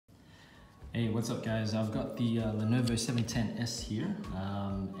Hey, what's up guys? I've got the Lenovo 710S here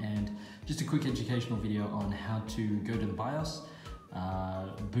and just a quick educational video on how to go to the BIOS,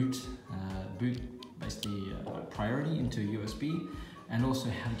 boot basically priority into USB, and also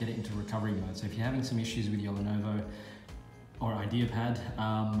how to get it into recovery mode. So if you're having some issues with your Lenovo or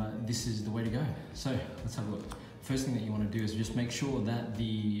Ideapad, this is the way to go. So let's have a look. First thing that you want to do is just make sure that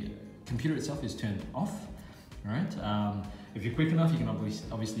the computer itself is turned off. All right. If you're quick enough, you can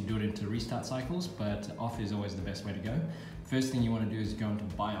obviously do it into restart cycles, but off is always the best way to go. First thing you want to do is go into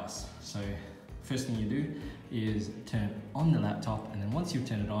BIOS. So first thing you do is turn on the laptop, and then once you've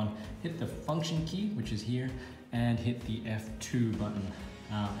turned it on, hit the function key, which is here, and hit the F2 button,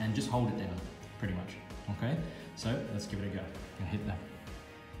 and just hold it down, pretty much. Okay, so let's give it a go. And hit that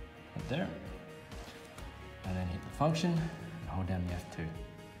right there, and then hit the function, and hold down the F2.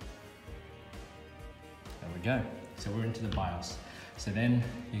 There we go. So we're into the BIOS. So then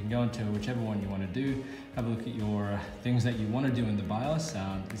you can go into whichever one you want to do. Have a look at your things that you want to do in the BIOS.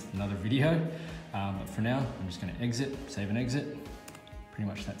 This is another video. But for now, I'm just going to exit, save and exit. Pretty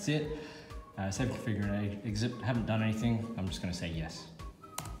much that's it. Save, configure and exit. Haven't done anything. I'm just going to say yes.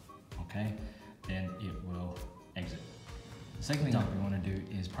 Okay. Then it will exit. The second thing that we want to do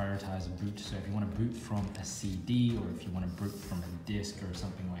is prioritize a boot. So if you want to boot from a CD, or if you want to boot from a disk or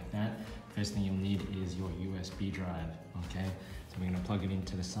something like that, first thing you'll need is your USB drive, okay? So we're gonna plug it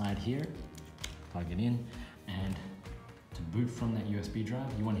into the side here, plug it in, and to boot from that USB drive,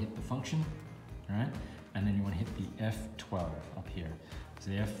 you wanna hit the function, all right? And then you wanna hit the F12 up here.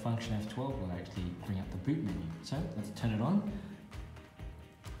 So the function F12 will actually bring up the boot menu. So let's turn it on,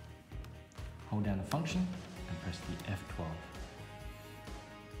 hold down the function, and press the F12.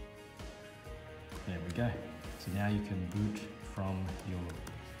 There we go. So now you can boot from your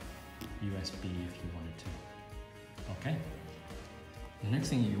USB if you wanted to. Okay. The next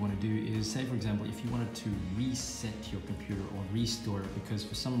thing you want to do is, say for example, if you wanted to reset your computer or restore it because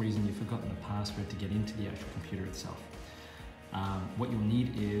for some reason you've forgotten the password to get into the actual computer itself. What you'll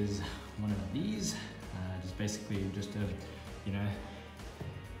need is one of these, just basically just a,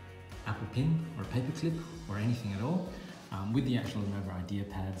 Apple pin or a paper clip or anything at all. With the actual Lenovo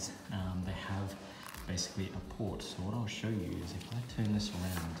Ideapads, they have basically a port. So what I'll show you is if I turn this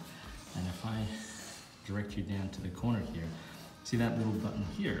around, and if I direct you down to the corner here, see that little button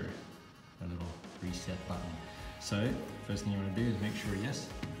here, the little reset button. So first thing you want to do is make sure, yes,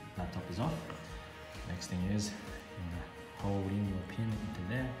 laptop is off. Next thing is you want to hold in your pin into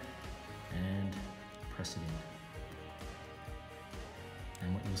there and press it in.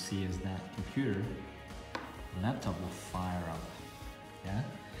 And what you'll see is that computer, the laptop will fire up. Yeah.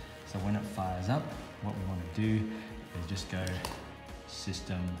 So when it fires up, what we want to do is just go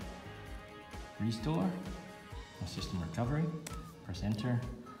system restore or system recovery, press enter,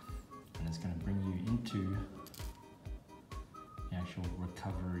 and it's going to bring you into the actual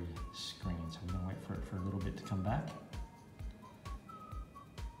recovery screen. So we're going to wait for it for a little bit to come back.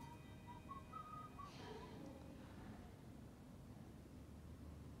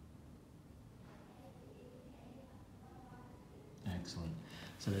 Excellent.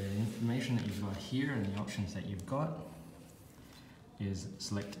 So the information that you've got here and the options that you've got is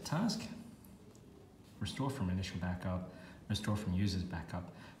select a task, restore from initial backup, restore from user's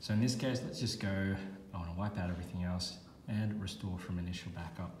backup. So in this case, let's just go, I want to wipe out everything else and restore from initial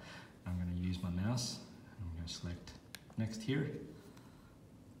backup. I'm going to use my mouse. I'm going to select next here,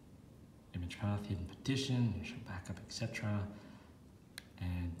 image path, hidden partition, initial backup, etc.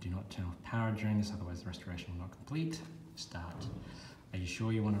 And do not turn off power during this, otherwise the restoration will not complete. Start. Are you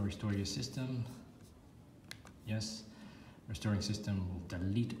sure you want to restore your system? Yes. Restoring system will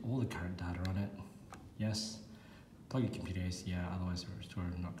delete all the current data on it. Yes. Plug your computer AC, yeah, otherwise the restore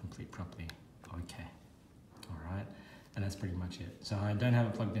will not complete properly. Okay. All right. And that's pretty much it. So I don't have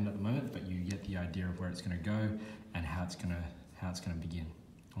it plugged in at the moment, but you get the idea of where it's going to go and how it's going to begin.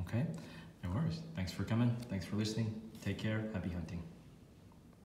 Okay. No worries. Thanks for coming. Thanks for listening. Take care. Happy hunting.